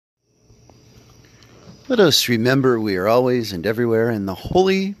Let us remember we are always and everywhere in the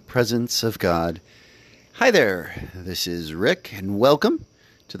holy presence of God. Hi there, this is Rick, and welcome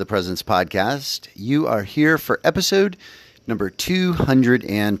to the Presence Podcast. You are here for episode number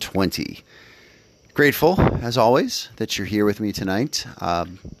 220. Grateful, as always, that you're here with me tonight.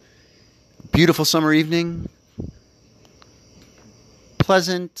 Beautiful summer evening,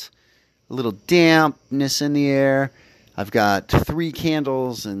 pleasant, a little dampness in the air. I've got 3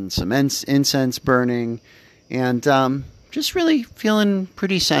 candles and some incense burning, and just really feeling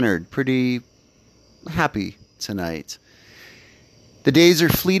pretty centered, pretty happy tonight. The days are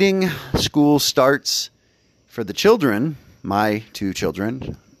fleeting. School starts for the children, my 2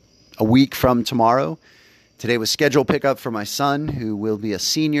 children, a week from tomorrow. Today was scheduled pickup for my son, who will be a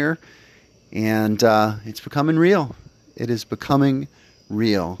senior, and it's becoming real. It is becoming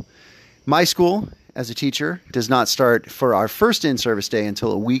real. My school, as a teacher, does not start for our first in-service day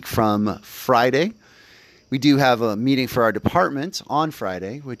until a week from Friday. We do have a meeting for our department on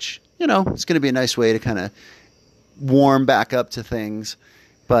Friday, which, it's going to be a nice way to kind of warm back up to things.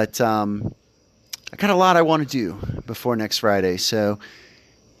 But I got a lot I want to do before next Friday. So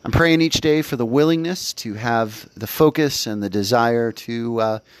I'm praying each day for the willingness to have the focus and the desire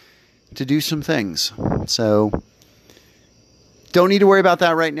to do some things. So don't need to worry about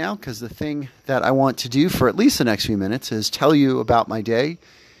that right now, because the thing that I want to do for at least the next few minutes is tell you about my day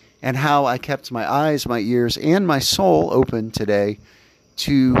and how I kept my eyes, my ears, and my soul open today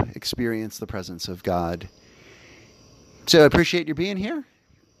to experience the presence of God. So I appreciate you being here.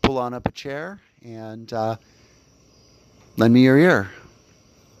 Pull on up a chair and lend me your ear.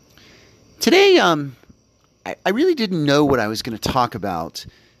 Today, I really didn't know what I was going to talk about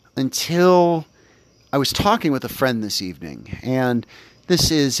until I was talking with a friend this evening, and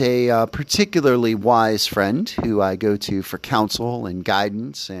this is a particularly wise friend who I go to for counsel and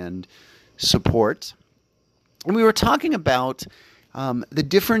guidance and support. And we were talking about the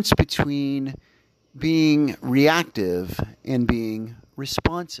difference between being reactive and being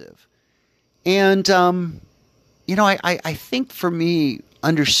responsive. And, I think for me,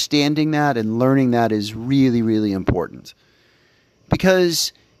 understanding that and learning that is really, really important.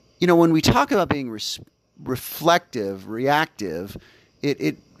 Because when we talk about being reflective, reactive,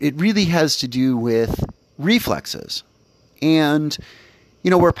 it really has to do with reflexes. And,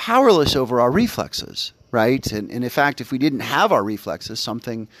 we're powerless over our reflexes, right? And in fact, if we didn't have our reflexes,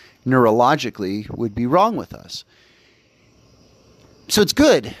 something neurologically would be wrong with us. So it's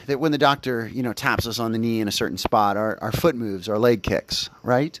good that when the doctor, taps us on the knee in a certain spot, our foot moves, our leg kicks,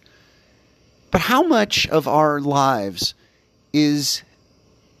 right? But how much of our lives is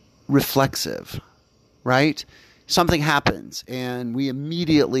reflexive, right? Something happens and we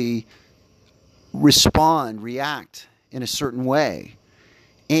immediately react in a certain way.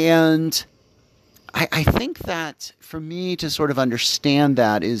 And I think that for me to sort of understand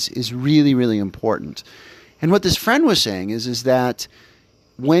that is really, really important. And what this friend was saying is that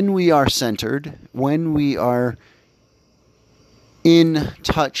when we are centered, when we are in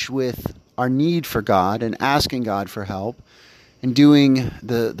touch with our need for God and asking God for help, and doing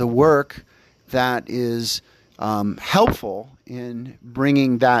the work that is helpful in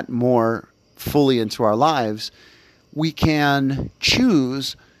bringing that more fully into our lives, we can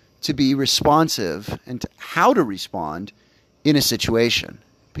choose to be responsive and how to respond in a situation.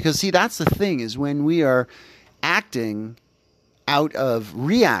 Because, see, that's the thing, is when we are acting out of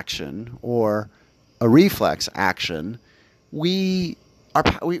reaction or a reflex action, we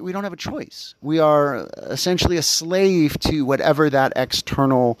don't have a choice. We are essentially a slave to whatever that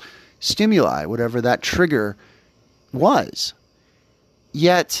external stimuli, whatever that trigger was.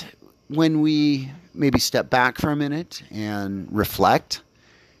 Yet, when we maybe step back for a minute and reflect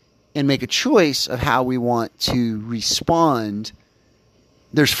and make a choice of how we want to respond,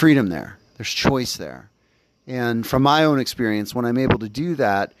 there's freedom there. There's choice there. And from my own experience, when I'm able to do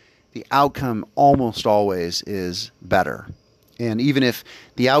that, the outcome almost always is better. And even if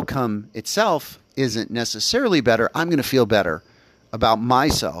the outcome itself isn't necessarily better, I'm going to feel better about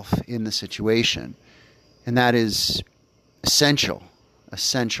myself in the situation. And that is essential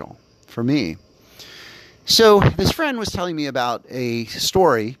for me. So this friend was telling me about a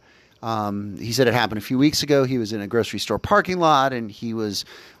story. He said it happened a few weeks ago. He was in a grocery store parking lot, and he was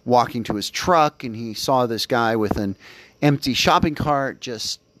walking to his truck, and he saw this guy with an empty shopping cart,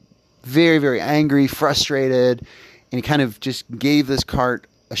 just very, very angry, frustrated. And he kind of just gave this cart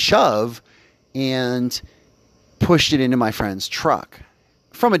a shove and pushed it into my friend's truck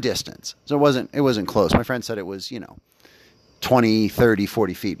from a distance. So it wasn't close. My friend said it was, 20, 30,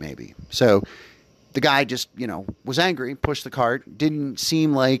 40 feet maybe. So the guy just, was angry, pushed the cart. Didn't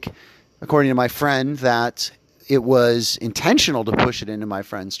seem like according to my friend, that it was intentional to push it into my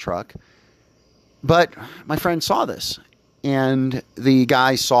friend's truck. But my friend saw this, and the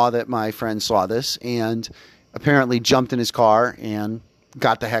guy saw that my friend saw this and apparently jumped in his car and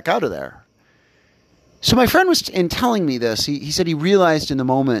got the heck out of there. So my friend was, in telling me this, he said he realized in the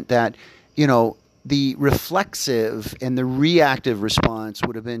moment that, the reflexive and the reactive response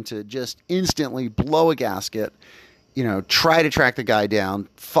would have been to just instantly blow a gasket, try to track the guy down,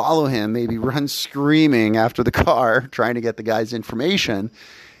 follow him, maybe run screaming after the car, trying to get the guy's information,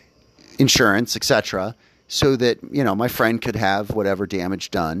 insurance, etc., so that, my friend could have whatever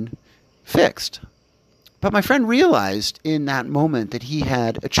damage done fixed. But my friend realized in that moment that he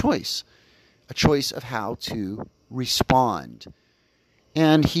had a choice of how to respond.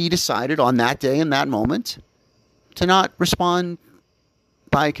 And he decided on that day, in that moment, to not respond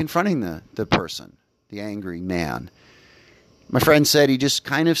by confronting the person, the angry man. My friend said he just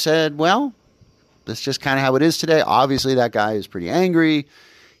kind of said, well, that's just kind of how it is today. Obviously, that guy is pretty angry.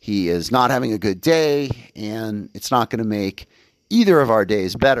 He is not having a good day, and it's not going to make either of our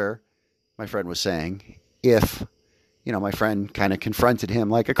days better, my friend was saying, if my friend kind of confronted him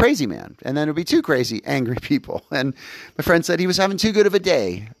like a crazy man. And then it would be two crazy, angry people. And my friend said he was having too good of a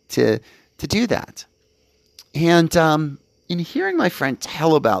day to do that. And in hearing my friend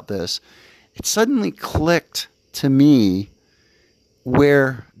tell about this, it suddenly clicked to me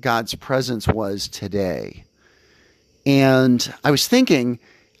where God's presence was today. And I was thinking,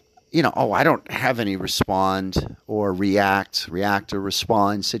 I don't have any respond or react or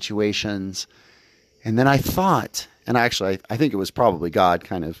respond situations. And then I thought, and actually, I think it was probably God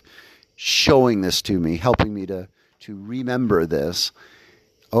kind of showing this to me, helping me to remember this.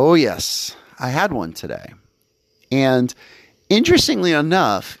 Oh, yes, I had one today. And interestingly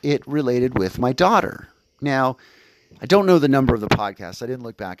enough, it related with my daughter. Now, I don't know the number of the podcast. I didn't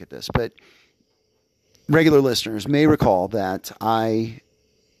look back at this, but regular listeners may recall that I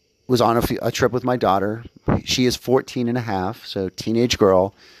was on a trip with my daughter. She is 14 and a half, so teenage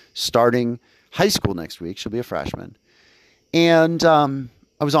girl, starting high school next week. She'll be a freshman. And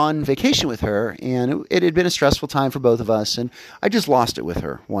I was on vacation with her, and it had been a stressful time for both of us. And I just lost it with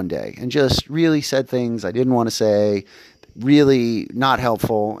her one day and just really said things I didn't want to say, really not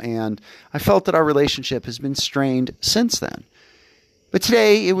helpful. And I felt that our relationship has been strained since then. But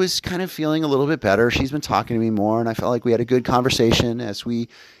today it was kind of feeling a little bit better. She's been talking to me more, and I felt like we had a good conversation as we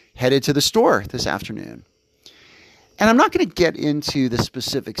headed to the store this afternoon. And I'm not going to get into the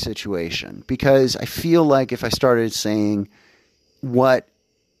specific situation because I feel like if I started saying what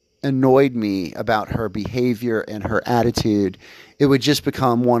annoyed me about her behavior and her attitude, it would just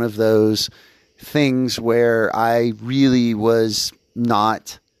become one of those things where I really was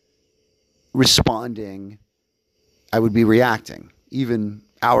not responding. I would be reacting, even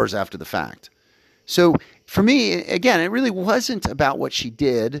hours after the fact. So for me, again, it really wasn't about what she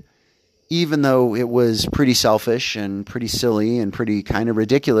did, even though it was pretty selfish and pretty silly and pretty kind of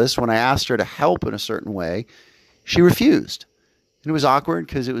ridiculous. When I asked her to help in a certain way, she refused. And it was awkward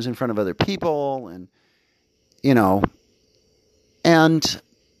because it was in front of other people and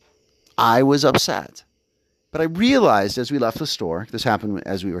I was upset. But I realized as we left the store, this happened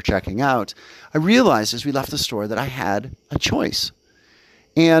as we were checking out, I realized as we left the store that I had a choice.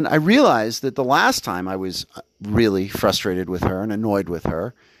 And I realized that the last time I was really frustrated with her and annoyed with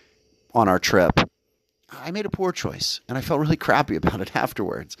her on our trip, I made a poor choice, and I felt really crappy about it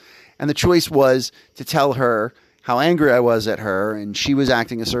afterwards. And the choice was to tell her how angry I was at her, and she was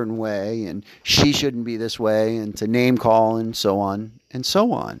acting a certain way, and she shouldn't be this way, and to name call, and so on, and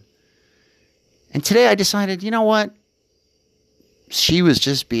so on. And today I decided, you know what? She was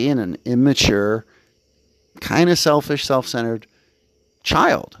just being an immature, kind of selfish, self-centered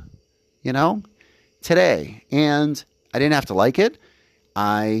child, today. And I didn't have to like it.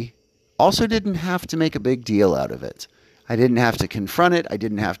 I also didn't have to make a big deal out of it. I didn't have to confront it. I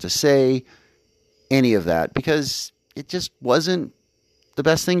didn't have to say any of that because it just wasn't the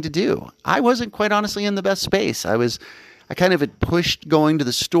best thing to do. I wasn't, quite honestly, in the best space. I kind of had pushed going to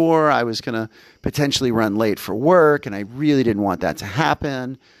the store. I was going to potentially run late for work, and I really didn't want that to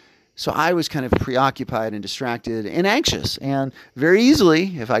happen. So I was kind of preoccupied and distracted and anxious. And very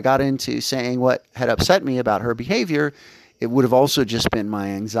easily, if I got into saying what had upset me about her behavior, it would have also just been my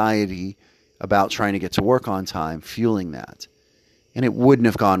anxiety about trying to get to work on time, fueling that. And it wouldn't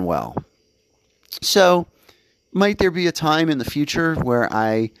have gone well. So might there be a time in the future where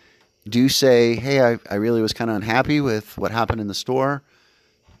I do say, hey, I really was kind of unhappy with what happened in the store?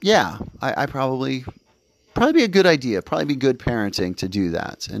 Yeah, I probably be a good idea, probably be good parenting to do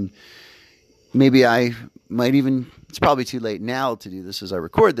that. And maybe I might even It's probably too late now to do this as I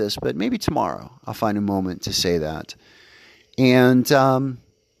record this, but maybe tomorrow I'll find a moment to say that. And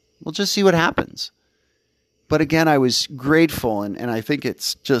we'll just see what happens. But again, I was grateful, and I think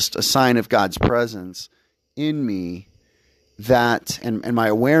it's just a sign of God's presence in me, that and my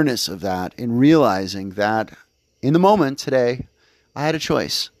awareness of that, in realizing that in the moment today, I had a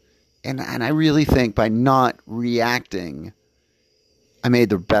choice. And I really think by not reacting, I made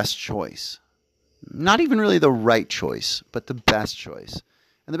the best choice. Not even really the right choice, but the best choice.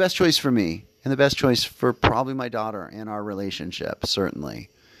 And the best choice for me, and the best choice for probably my daughter and our relationship,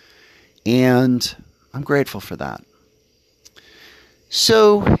 certainly. And I'm grateful for that.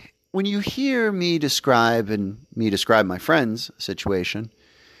 So when you hear me describe my friend's situation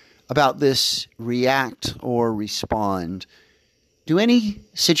about this react or respond, do any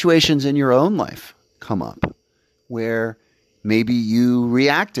situations in your own life come up where maybe you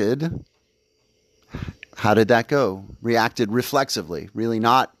reacted? How did that go? Reacted reflexively, really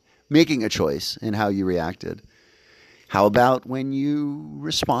not making a choice in how you reacted. How about when you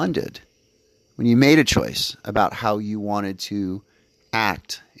responded? When you made a choice about how you wanted to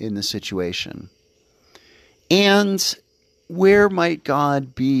act in the situation? And where might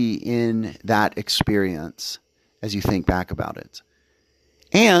God be in that experience as you think back about it?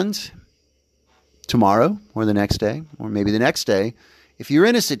 And tomorrow or the next day, or maybe the next day, if you're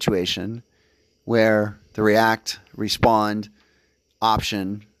in a situation where the react, respond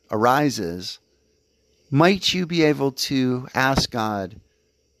option arises, might you be able to ask God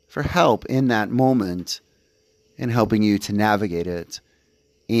for help in that moment in helping you to navigate it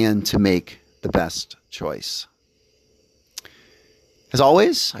and to make the best choice? As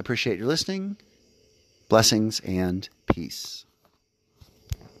always, I appreciate your listening. Blessings and peace.